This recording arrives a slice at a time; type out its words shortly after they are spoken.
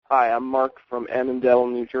Hi, I'm Mark from Annandale,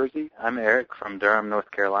 New Jersey. I'm Eric from Durham,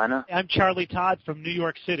 North Carolina. I'm Charlie Todd from New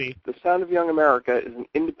York City. The Sound of Young America is an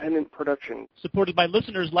independent production Supported by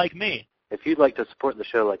listeners like me. If you'd like to support the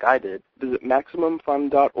show like I did, visit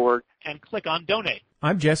MaximumFun.org and click on Donate.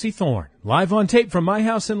 I'm Jesse Thorne, live on tape from my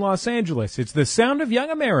house in Los Angeles. It's the Sound of Young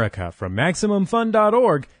America from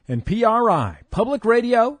MaximumFun.org and PRI, Public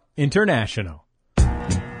Radio International.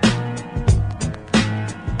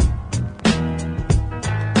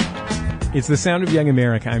 It's the Sound of Young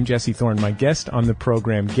America. I'm Jesse Thorne. My guest on the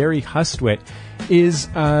program, Gary Hustwit, is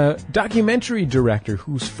a documentary director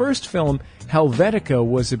whose first film, Helvetica,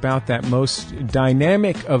 was about that most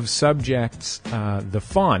dynamic of subjects, the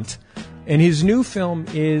font. And his new film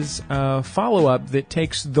is a follow-up that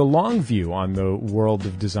takes the long view on the world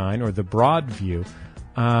of design, or the broad view,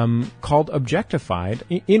 called Objectified,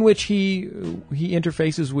 in which he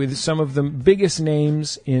interfaces with some of the biggest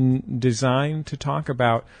names in design to talk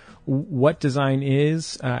about what design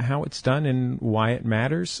is, how it's done, and why it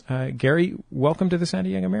matters. Gary, welcome to the Sound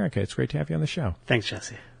of Young America. It's great to have you on the show. Thanks,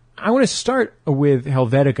 Jesse. I want to start with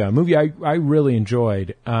Helvetica, a movie I really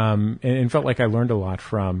enjoyed and felt like I learned a lot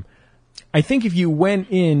from. I think if you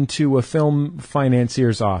went into a film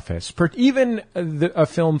financier's office, even a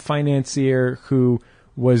film financier who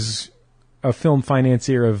was a film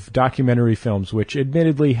financier of documentary films, which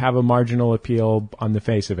admittedly have a marginal appeal on the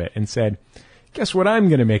face of it, and said, guess what I'm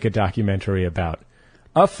going to make a documentary about?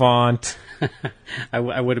 A font. I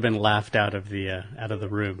would have been laughed out of the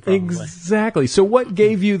room, probably. Exactly. So what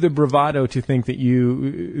gave you the bravado to think that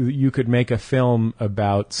you could make a film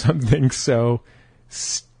about something so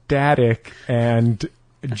static and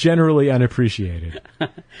generally unappreciated?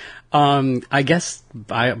 I guess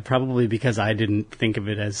probably because I didn't think of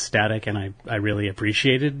it as static, and I really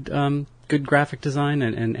appreciated good graphic design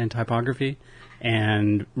and typography,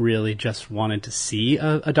 and really just wanted to see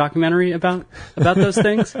a documentary about those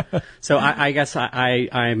things. So I guess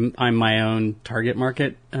I'm my own target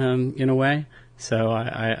market in a way. So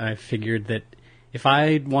I figured that if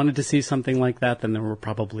I wanted to see something like that, then there were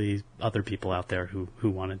probably other people out there who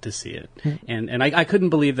wanted to see it. And I couldn't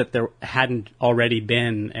believe that there hadn't already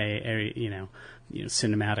been a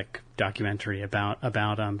cinematic documentary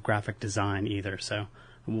about graphic design either. So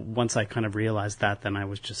once I kind of realized that, then I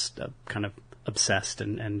was just kind of obsessed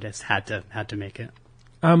and just had to make it.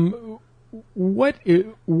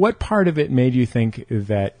 What part of it made you think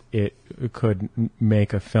that it could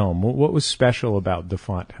make a film? What was special about the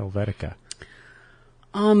font Helvetica?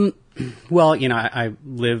 Well, I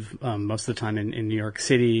live most of the time in New York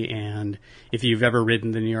City, and if you've ever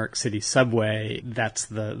ridden the New York City subway, that's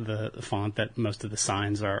the font that most of the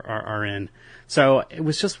signs are in. So it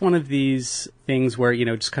was just one of these things where,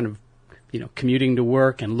 just kind of, commuting to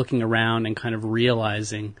work and looking around and kind of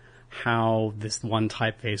realizing how this one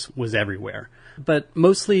typeface was everywhere. But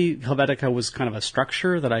mostly Helvetica was kind of a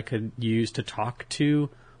structure that I could use to talk to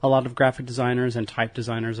a lot of graphic designers and type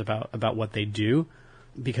designers about what they do,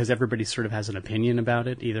 because everybody sort of has an opinion about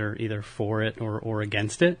it, either for it or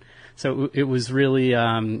against it. So it was really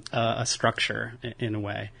a structure in a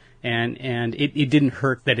way. And it didn't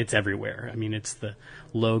hurt that it's everywhere. I mean, it's the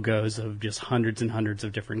logos of just hundreds and hundreds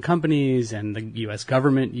of different companies, and the U.S.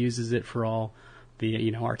 government uses it for all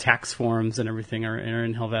the, our tax forms and everything are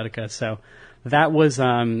in Helvetica. So that was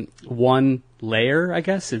one layer, I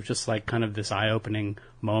guess. It was just like kind of this eye-opening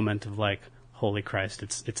moment of like, holy Christ,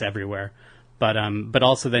 it's everywhere. But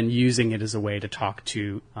also then using it as a way to talk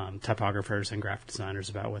to typographers and graphic designers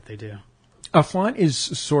about what they do. A font is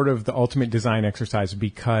sort of the ultimate design exercise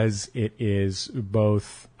because it is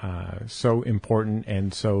both so important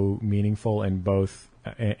and so meaningful, and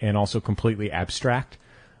and also completely abstract.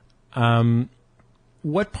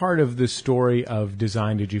 What part of the story of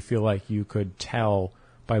design did you feel like you could tell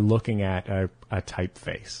by looking at a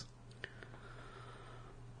typeface?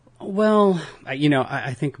 Well,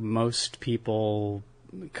 I think most people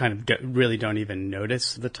kind of really don't even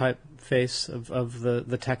notice the typeface of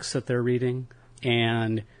the text that they're reading.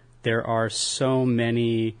 And there are so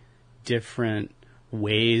many different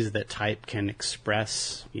ways that type can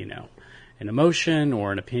express, an emotion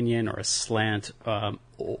or an opinion or a slant,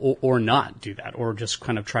 or not do that, or just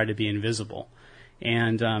kind of try to be invisible.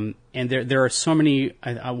 And there are so many,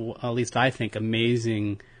 at least I think,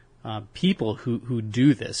 amazing people who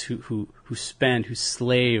do this, who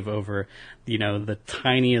slave over, the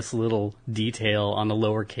tiniest little detail on a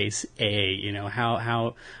lowercase a,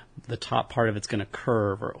 how the top part of it's going to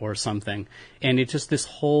curve or something. And it's just this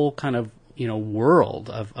whole kind of, world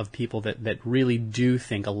of people that really do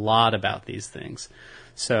think a lot about these things.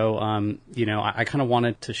 So, I kind of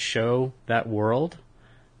wanted to show that world,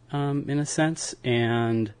 in a sense,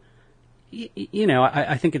 and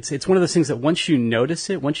I think it's one of those things that once you notice,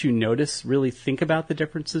 really think about the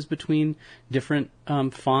differences between different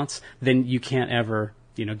fonts, then you can't ever,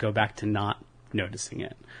 go back to not noticing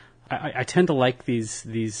it. I tend to like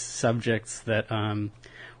these subjects that,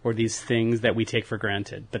 or these things that we take for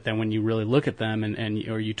granted. But then when you really look at them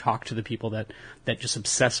or you talk to the people that just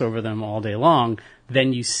obsess over them all day long,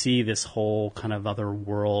 then you see this whole kind of other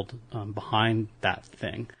world behind that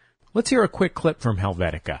thing. Let's hear a quick clip from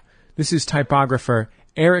Helvetica. This is typographer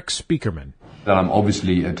Eric Spiekerman. That I'm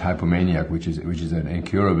obviously a typomaniac, which is an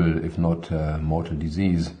incurable, if not mortal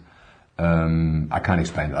disease. I can't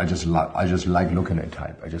explain it. I just like looking at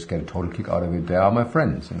type. I just get a total kick out of it. They are my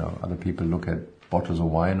friends, Other people look at bottles of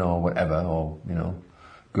wine or whatever, or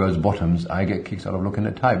girls' bottoms. I get kicks out of looking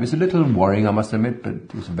at type. It's a little worrying, I must admit, but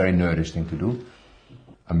it's a very nerdish thing to do.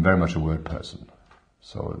 I'm very much a word person,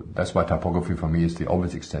 so that's why typography for me is the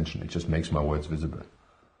obvious extension. It just makes my words visible.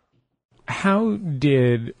 How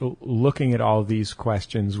did looking at all these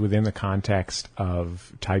questions within the context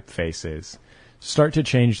of typefaces start to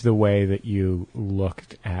change the way that you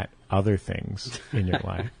looked at other things in your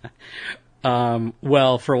life?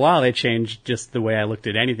 Well, for a while they changed just the way I looked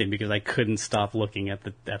at anything because I couldn't stop looking at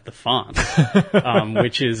the font,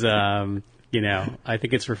 which is, I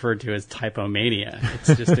think it's referred to as typomania.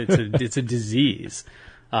 It's a disease.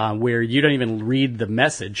 Where you don't even read the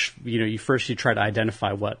message. You try to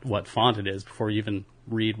identify what font it is before you even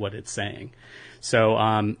read what it's saying. So,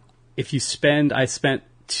 I spent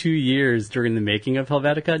 2 years during the making of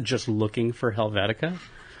Helvetica just looking for Helvetica,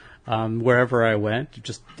 wherever I went,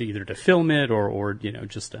 just either to film it or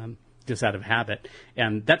just out of habit.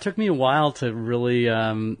 And that took me a while to really,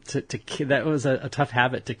 that was a tough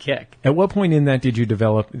habit to kick. At what point in that did you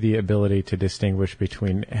develop the ability to distinguish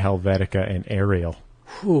between Helvetica and Arial?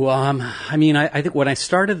 I think when I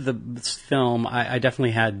started this film, I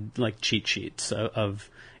definitely had like cheat sheets of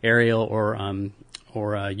Arial or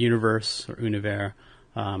Universe or Univers,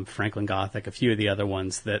 Franklin Gothic, a few of the other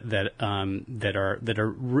ones that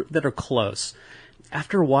are close.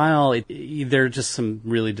 After a while, there are just some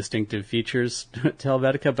really distinctive features to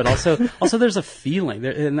Helvetica, but also there's a feeling.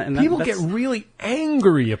 People get really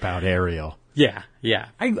angry about Arial. Yeah.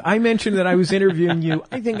 I mentioned that I was interviewing you.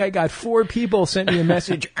 I think I got 4 people sent me a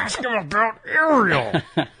message asking about Arial.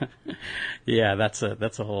 Yeah, that's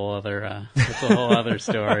a whole other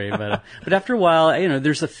story. But after a while,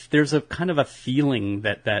 there's a kind of a feeling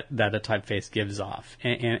that a typeface gives off,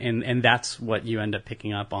 and that's what you end up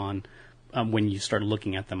picking up on when you start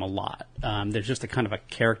looking at them a lot. There's just a kind of a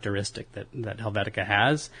characteristic that Helvetica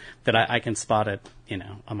has that I can spot it,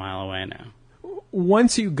 a mile away now.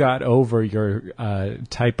 Once you got over your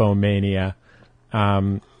typomania,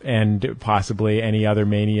 and possibly any other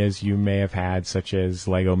manias you may have had, such as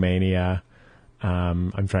Legomania,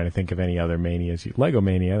 I'm trying to think of any other manias.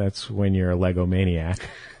 Legomania, that's when you're a Legomaniac.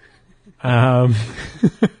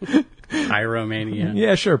 Pyromania.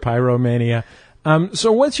 Yeah, sure, pyromania.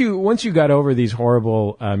 So once you got over these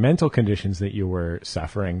horrible mental conditions that you were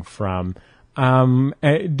suffering from,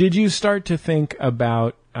 did you start to think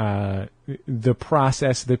about the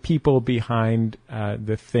process, the people behind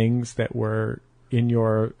the things that were in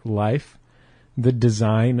your life, the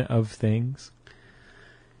design of things?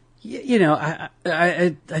 I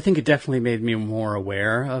think it definitely made me more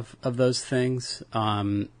aware of those things.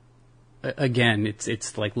 Again,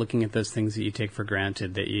 it's like looking at those things that you take for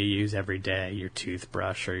granted that you use every day, your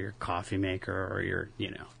toothbrush or your coffee maker or your.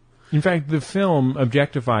 In fact, the film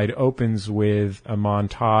Objectified opens with a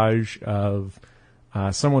montage of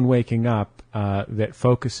someone waking up that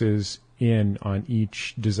focuses in on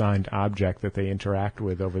each designed object that they interact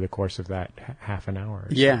with over the course of that half an hour.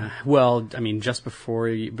 Yeah, well, just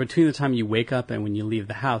between the time you wake up and when you leave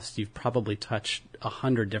the house, you've probably touched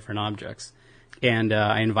 100 different objects. And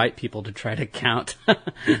I invite people to try to count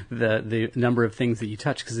the number of things that you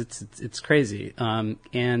touch because it's crazy.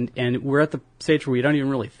 And we're at the stage where we don't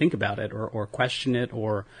even really think about it or question it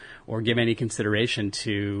or give any consideration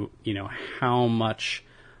to how much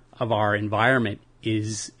of our environment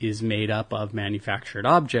is made up of manufactured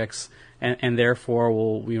objects, and therefore,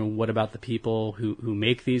 what about the people who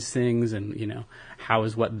make these things, and how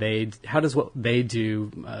does what they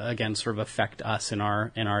do again sort of affect us in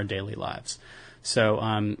our daily lives? So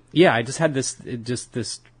I just had this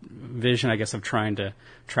vision, I guess, of trying to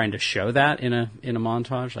show that in a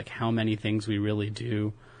montage, like how many things we really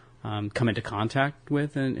do come into contact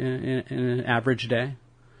with in an average day.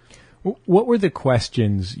 What were the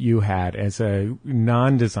questions you had as a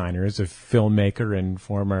non-designer, as a filmmaker and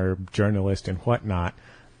former journalist and whatnot?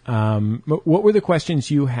 What were the questions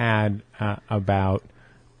you had about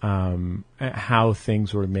how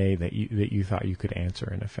things were made that you thought you could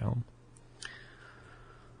answer in a film?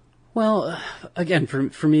 Well, again,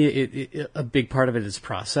 for me, a big part of it is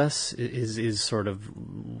process, is sort of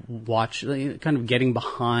kind of getting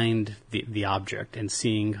behind the object and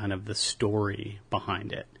seeing kind of the story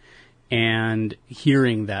behind it, and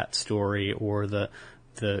hearing that story or the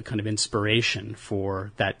kind of inspiration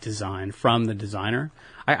for that design from the designer.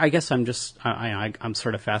 I guess I'm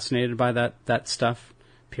sort of fascinated by that stuff,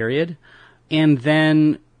 period. And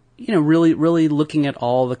then, really looking at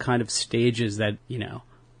all the kind of stages that,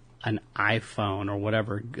 an iPhone or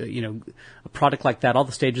whatever, a product like that, all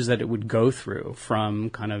the stages that it would go through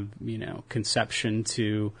from kind of, conception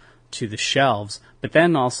to the shelves, but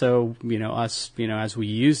then also, us, as we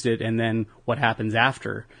used it, and then what happens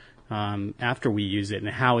after we use it, and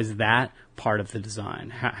how is that part of the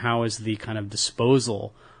design? How is the kind of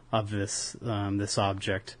disposal of this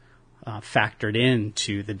object factored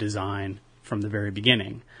into the design from the very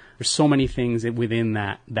beginning? There's so many things within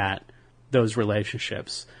those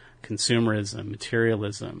relationships: consumerism,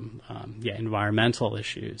 materialism, environmental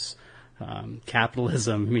issues,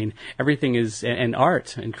 capitalism. I mean, everything is, and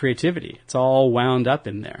art and creativity. It's all wound up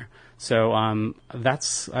in there. So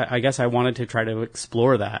I guess I wanted to try to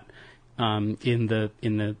explore that in the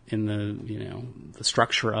the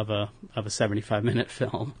structure of a 75-minute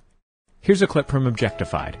film. Here's a clip from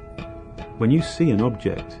Objectified. When you see an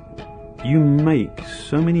object, you make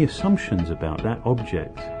so many assumptions about that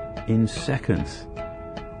object in seconds.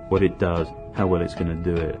 What it does, how well it's going to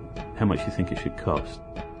do it, how much you think it should cost.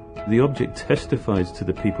 The object testifies to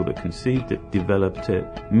the people that conceived it, developed it,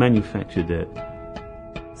 manufactured it.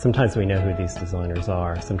 Sometimes we know who these designers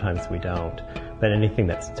are, sometimes we don't. But anything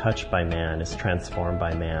that's touched by man, is transformed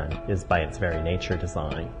by man, is by its very nature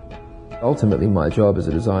design. Ultimately, my job as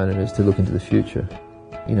a designer is to look into the future.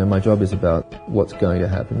 My job is about what's going to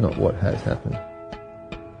happen, not what has happened.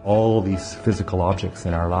 All these physical objects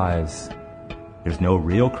in our lives, there's no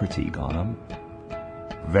real critique on them.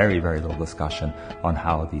 Very, very little discussion on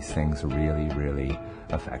how these things really, really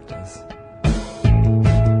affect us.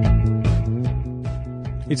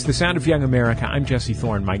 It's The Sound of Young America. I'm Jesse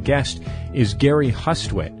Thorne. My guest is Gary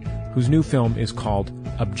Hustwit, whose new film is called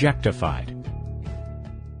Objectified.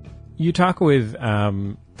 You talk with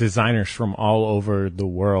designers from all over the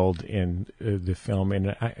world in the film,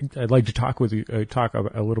 and I'd like to talk with you, talk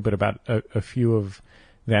a little bit about a few of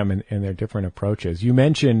them and their different approaches. You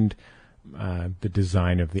mentioned the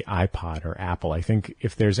design of the iPod or Apple. I think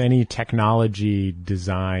if there's any technology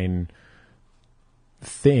design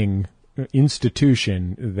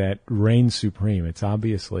institution that reigns supreme, it's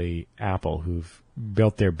obviously Apple, who've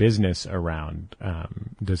built their business around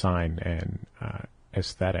design and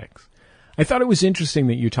aesthetics. I thought it was interesting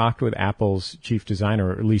that you talked with Apple's chief designer,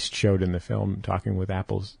 or at least showed in the film talking with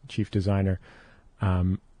Apple's chief designer,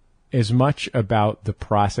 as much about the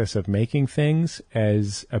process of making things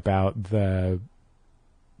as about the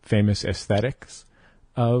famous aesthetics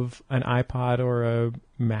of an iPod or a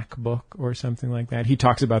MacBook or something like that. He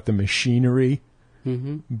talks about the machinery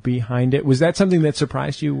behind it. Was that something that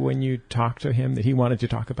surprised you when you talked to him, that he wanted to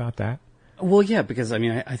talk about that? Well, yeah, because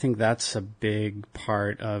I think that's a big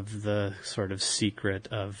part of the sort of secret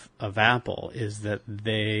of Apple, is that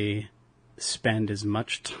they spend as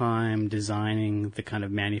much time designing the kind of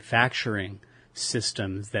manufacturing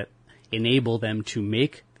systems that enable them to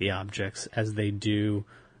make the objects as they do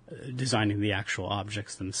designing the actual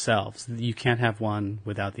objects themselves. You can't have one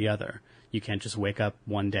without the other. You can't just wake up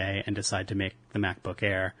one day and decide to make the MacBook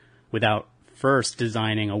Air without first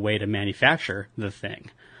designing a way to manufacture the thing.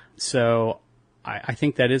 So I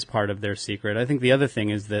think that is part of their secret. I think the other thing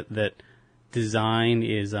is that design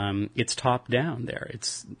is it's top down there.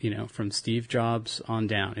 It's from Steve Jobs on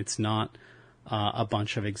down. It's not a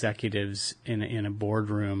bunch of executives in a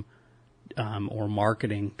boardroom or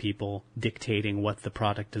marketing people dictating what the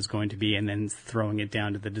product is going to be and then throwing it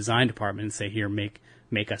down to the design department and say, here, make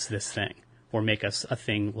us this thing, or make us a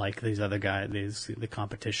thing like these other guys the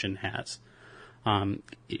competition has.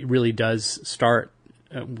 It really does start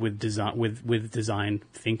with design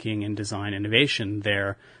thinking and design innovation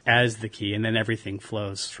there as the key, and then everything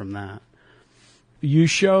flows from that. You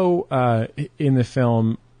show in the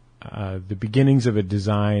film the beginnings of a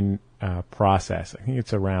design process. I think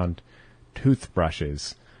it's around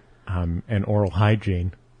toothbrushes and oral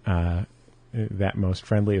hygiene, that most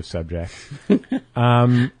friendly of subjects.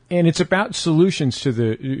 And it's about solutions to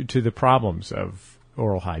the problems of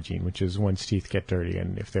oral hygiene, which is one's teeth get dirty,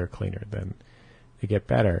 and if they're cleaner, then they get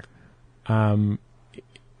better.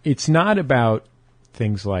 It's not about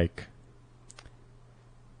things like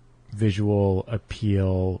visual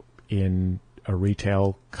appeal in a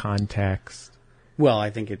retail context? Well,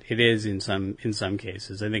 I think it is in some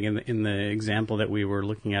cases. I think in the example that we were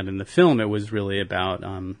looking at in the film, it was really about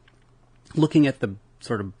looking at the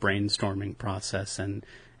sort of brainstorming process and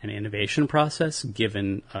an innovation process,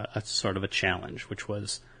 given a sort of a challenge, which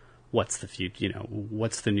was, what's the future?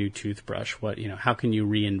 What's the new toothbrush? How can you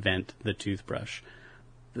reinvent the toothbrush?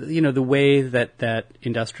 The way that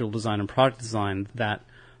industrial design and product design, that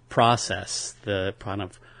process, the kind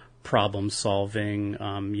of problem-solving,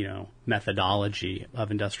 methodology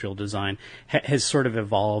of industrial design has sort of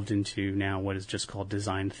evolved into now what is just called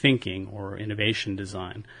design thinking or innovation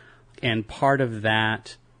design. And part of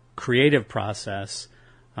that creative process,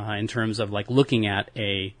 in terms of like looking at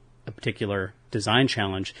a particular design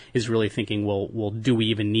challenge, is really thinking, well, do we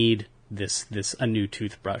even need a new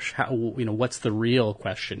toothbrush? What's the real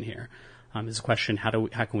question here? Is the question, how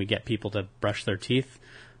can we get people to brush their teeth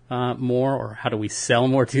more, or how do we sell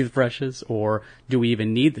more toothbrushes, or do we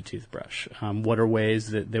even need the toothbrush? What are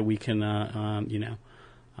ways that we can,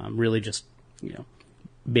 really just,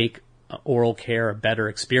 make oral care a better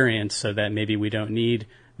experience, so that maybe we don't need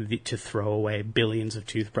to throw away billions of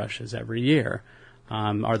toothbrushes every year?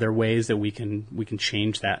 Are there ways that we can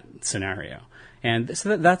change that scenario? And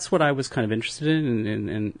so that's what I was kind of interested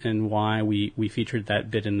in, and why we featured that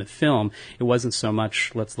bit in the film. It wasn't so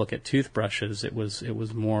much let's look at toothbrushes. It was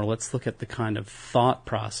more let's look at the kind of thought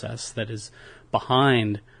process that is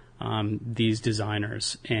behind these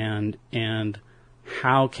designers, and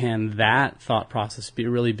how can that thought process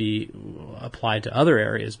really be applied to other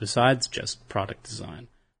areas besides just product design.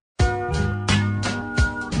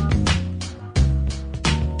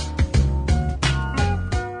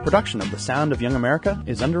 Production of The Sound of Young America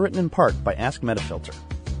is underwritten in part by Ask Metafilter.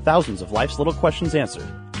 Thousands of life's little questions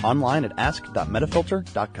answered. Online at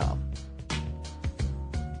ask.metafilter.com.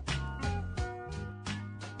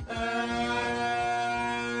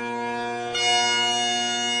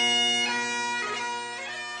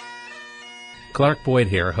 Clark Boyd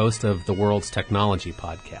here, host of the World's Technology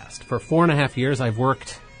Podcast. For 4.5 years, I've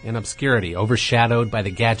worked in obscurity, overshadowed by the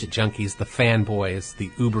gadget junkies, the fanboys, the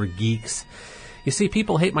uber geeks. You see,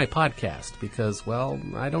 people hate my podcast because, well,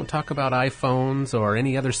 I don't talk about iPhones or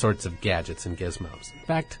any other sorts of gadgets and gizmos. In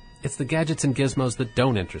fact, it's the gadgets and gizmos that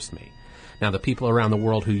don't interest me. Now, the people around the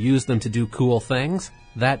world who use them to do cool things,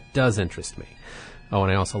 that does interest me. Oh,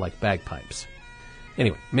 and I also like bagpipes.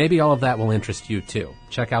 Anyway, maybe all of that will interest you too.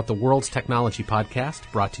 Check out the World's Technology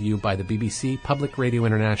Podcast, brought to you by the BBC, Public Radio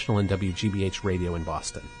International, and WGBH Radio in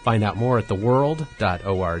Boston. Find out more at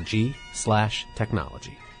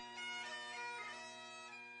theworld.org/technology.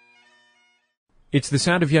 It's The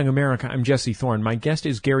Sound of Young America. I'm Jesse Thorne. My guest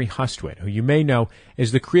is Gary Hustwit, who you may know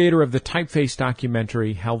as the creator of the typeface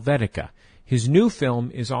documentary Helvetica. His new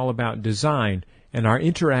film is all about design and our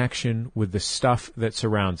interaction with the stuff that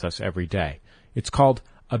surrounds us every day. It's called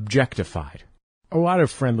Objectified. A lot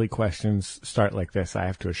of friendly questions start like this, I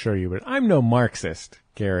have to assure you, but I'm no Marxist,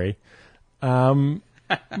 Gary. But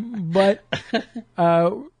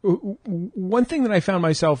one thing that I found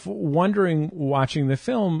myself wondering watching the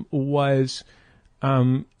film was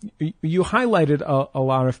you highlighted a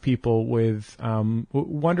lot of people with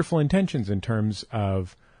wonderful intentions in terms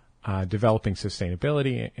of developing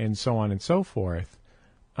sustainability and so on and so forth.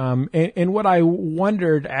 And what I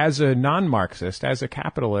wondered as a non-Marxist, as a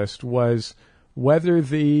capitalist, was whether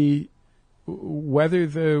the rewards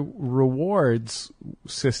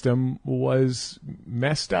system was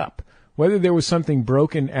messed up, whether there was something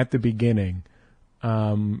broken at the beginning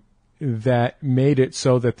that made it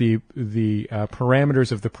so that the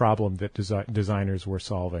parameters of the problem that designers were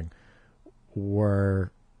solving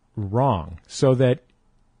were wrong, so that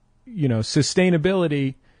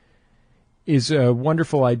sustainability is a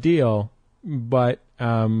wonderful ideal, but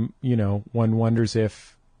one wonders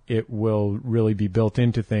if it will really be built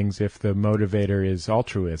into things if the motivator is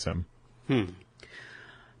altruism.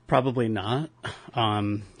 Probably not,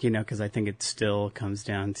 because I think it still comes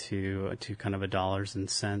down to kind of a dollars and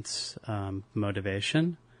cents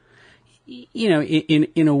motivation.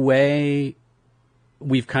 In a way,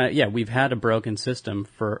 we've had a broken system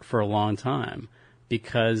for a long time,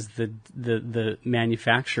 because the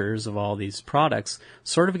manufacturers of all these products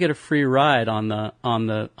sort of get a free ride on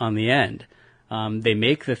the end. They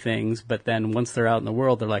make the things, but then once they're out in the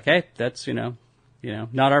world, they're like, hey, that's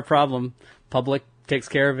not our problem. Public takes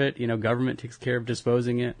care of it. Government takes care of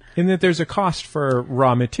disposing it. And that there's a cost for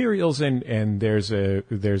raw materials, and there's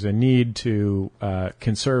a need to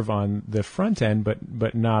conserve on the front end,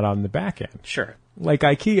 but not on the back end. Sure. like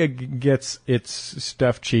IKEA gets its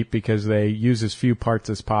stuff cheap because they use as few parts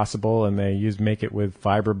as possible and they make it with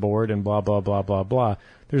fiberboard and blah, blah, blah, blah, blah.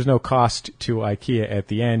 There's no cost to IKEA at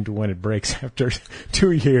the end when it breaks after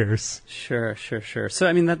 2 years. Sure. So,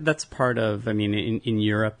 I mean, that's part of, I mean, in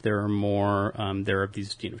Europe, there are more, there are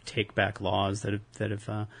these, take back laws that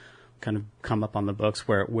have kind of come up on the books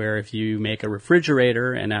where if you make a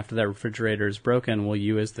refrigerator and after that refrigerator is broken, well,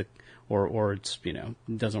 you as the, or it's,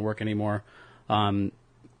 doesn't work anymore,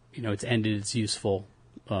 it's ended its useful,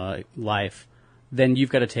 life, then you've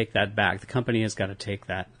got to take that back. The company has got to take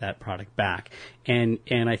that product back. And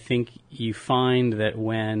I think you find that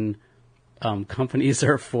when companies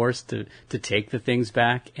are forced to take the things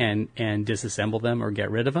back and disassemble them or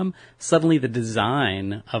get rid of them, suddenly the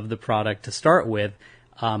design of the product to start with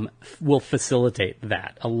will facilitate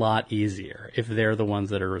that a lot easier if they're the ones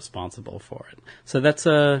that are responsible for it. So that's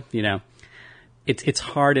it's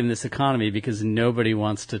hard in this economy because nobody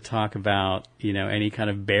wants to talk about, any kind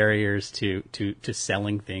of barriers to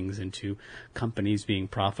selling things and to companies being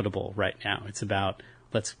profitable right now. It's about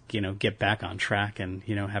let's, get back on track and,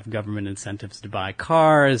 have government incentives to buy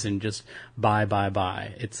cars and just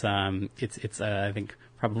buy. It's I think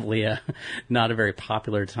probably not a very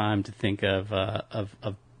popular time to think of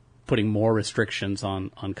putting more restrictions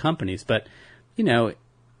on companies, but,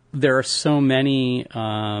 there are so many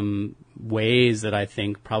ways that I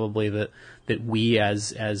think probably that we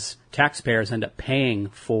as taxpayers end up paying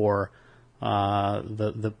for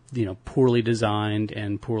the poorly designed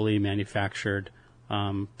and poorly manufactured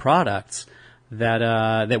products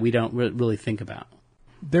that we don't really think about.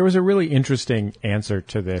 There was a really interesting answer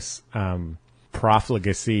to this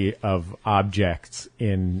profligacy of objects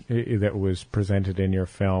that was presented in your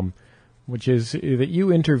film, which is that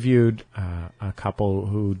you interviewed a couple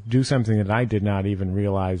who do something that I did not even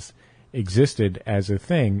realize existed as a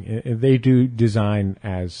thing. They do design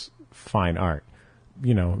as fine art.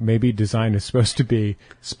 Maybe design is supposed to be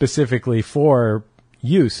specifically for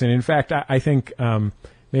use. And in fact, I think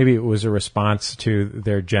maybe it was a response to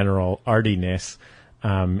their general artiness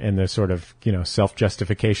and the sort of,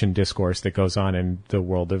 self-justification discourse that goes on in the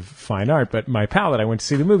world of fine art. But my pal that I went to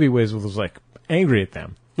see the movie with was like angry at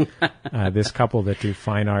them. This couple that do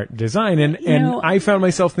fine art design. And I found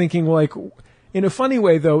myself thinking, like, in a funny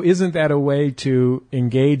way, though, isn't that a way to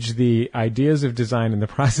engage the ideas of design and the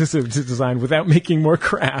process of design without making more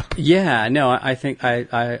crap? Yeah, no, I think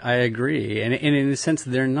I agree. And in a sense,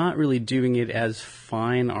 they're not really doing it as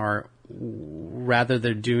fine art. Rather,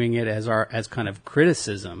 they're doing it as kind of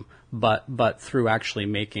criticism, but through actually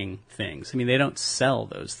making things. I mean, they don't sell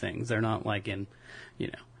those things. They're not like in,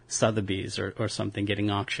 Sotheby's or something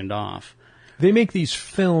getting auctioned off. They make these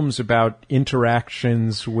films about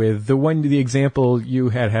interactions with the example you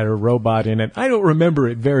had a robot in it. I don't remember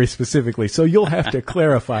it very specifically, so you'll have to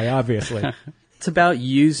clarify, obviously. It's about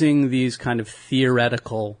using these kind of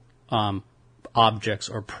theoretical objects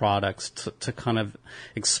or products to kind of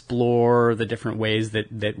explore the different ways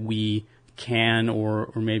that we can or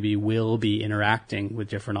maybe will be interacting with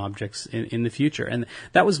different objects in the future. And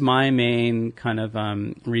that was my main kind of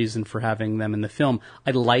reason for having them in the film.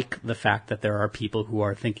 I like the fact that there are people who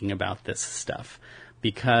are thinking about this stuff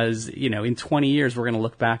because, in 20 years we're going to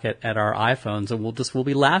look back at our iPhones and we'll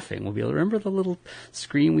be laughing. We'll be able to remember the little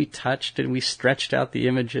screen we touched and we stretched out the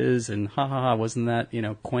images and wasn't that,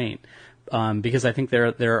 quaint? Because I think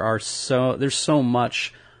there's so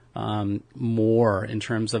much more in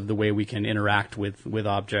terms of the way we can interact with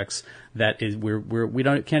objects that is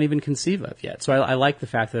can't even conceive of yet. So I like the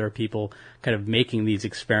fact that there are people kind of making these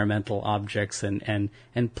experimental objects and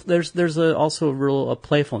there's also a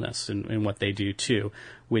playfulness in what they do too,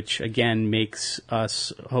 which again makes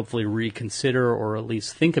us hopefully reconsider or at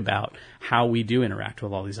least think about how we do interact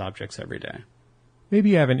with all these objects every day. Maybe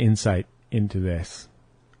you have an insight into this.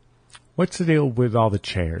 What's the deal with all the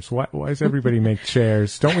chairs? Why does everybody make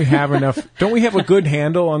chairs? Don't we have a good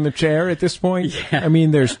handle on the chair at this point? Yeah. I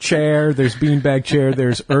mean, there's chair, there's beanbag chair,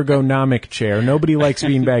 there's ergonomic chair. Nobody likes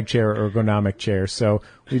beanbag chair or ergonomic chair, so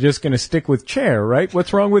we're just going to stick with chair, right?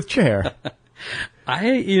 What's wrong with chair?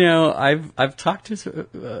 I've talked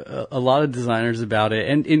to a lot of designers about it,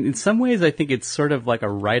 and in some ways I think it's sort of like a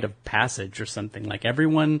rite of passage or something. Like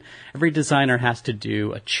every designer has to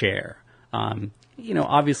do a chair.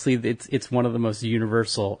 Obviously it's one of the most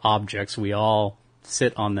universal objects. We all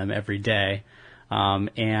sit on them every day.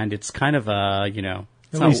 And it's kind of at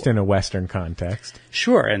least in a Western context.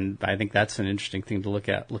 Sure. And I think that's an interesting thing to look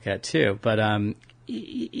at too. But,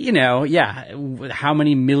 how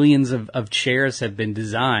many millions of chairs have been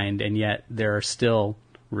designed and yet there are still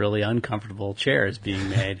really uncomfortable chairs being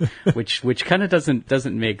made, which kind of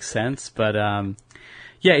doesn't make sense. But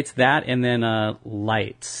yeah, it's that, and then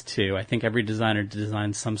lights too. I think every designer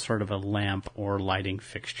designs some sort of a lamp or lighting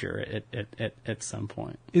fixture at some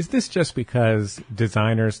point. Is this just because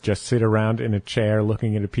designers just sit around in a chair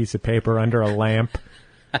looking at a piece of paper under a lamp?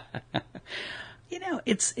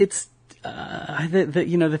 It's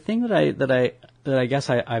the thing that I guess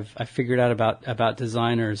I've figured out about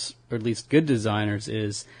designers, or at least good designers,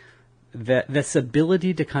 is that this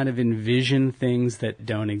ability to kind of envision things that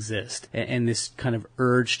don't exist, and this kind of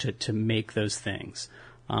urge to make those things,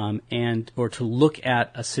 or to look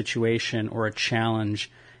at a situation or a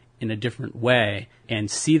challenge in a different way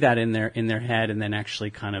and see that in their head, and then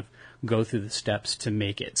actually kind of go through the steps to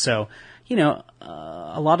make it. So,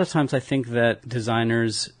 a lot of times I think that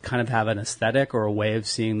designers kind of have an aesthetic or a way of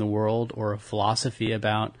seeing the world or a philosophy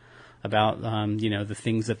about the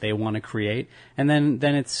things that they want to create, and then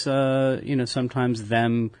it's sometimes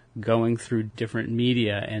them going through different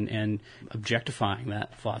media and objectifying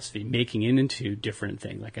that philosophy, making it into different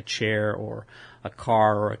things like a chair or a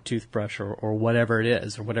car or a toothbrush or whatever it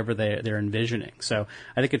is, or whatever they're envisioning. So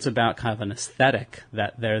I think it's about kind of an aesthetic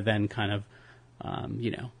that they're then kind of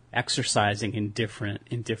exercising in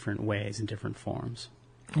different ways, in different forms.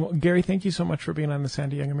 Well, Gary, thank you so much for being on The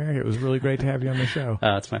Sound of Young America. It was really great to have you on the show.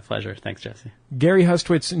 It's my pleasure. Thanks, Jesse. Gary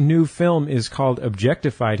Hustwit's new film is called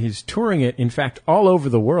Objectified. He's touring it, in fact, all over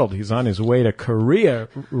the world. He's on his way to Korea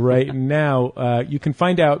right now. You can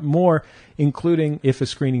find out more, including if a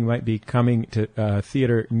screening might be coming to a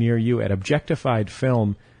theater near you, at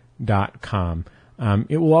objectifiedfilm.com.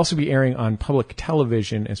 It will also be airing on public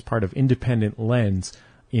television as part of Independent Lens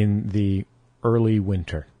in the early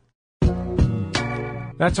winter.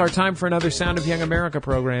 That's our time for another Sound of Young America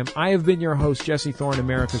program. I have been your host, Jesse Thorne,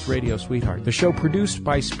 America's radio sweetheart. The show produced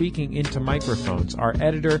by Speaking Into Microphones. Our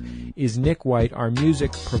editor is Nick White. Our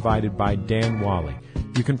music provided by Dan Wally.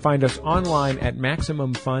 You can find us online at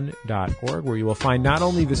MaximumFun.org, where you will find not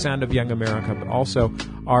only The Sound of Young America, but also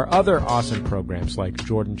our other awesome programs like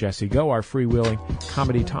Jordan Jesse Go, our freewheeling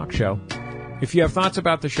comedy talk show. If you have thoughts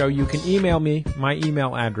about the show, you can email me. My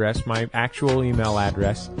email address, my actual email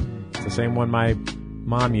address, it's the same one my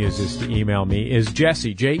mom uses to email me, is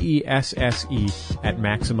Jesse, Jesse, at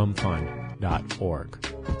MaximumFun.org.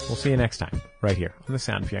 We'll see you next time, right here on The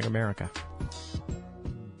Sound of Young America.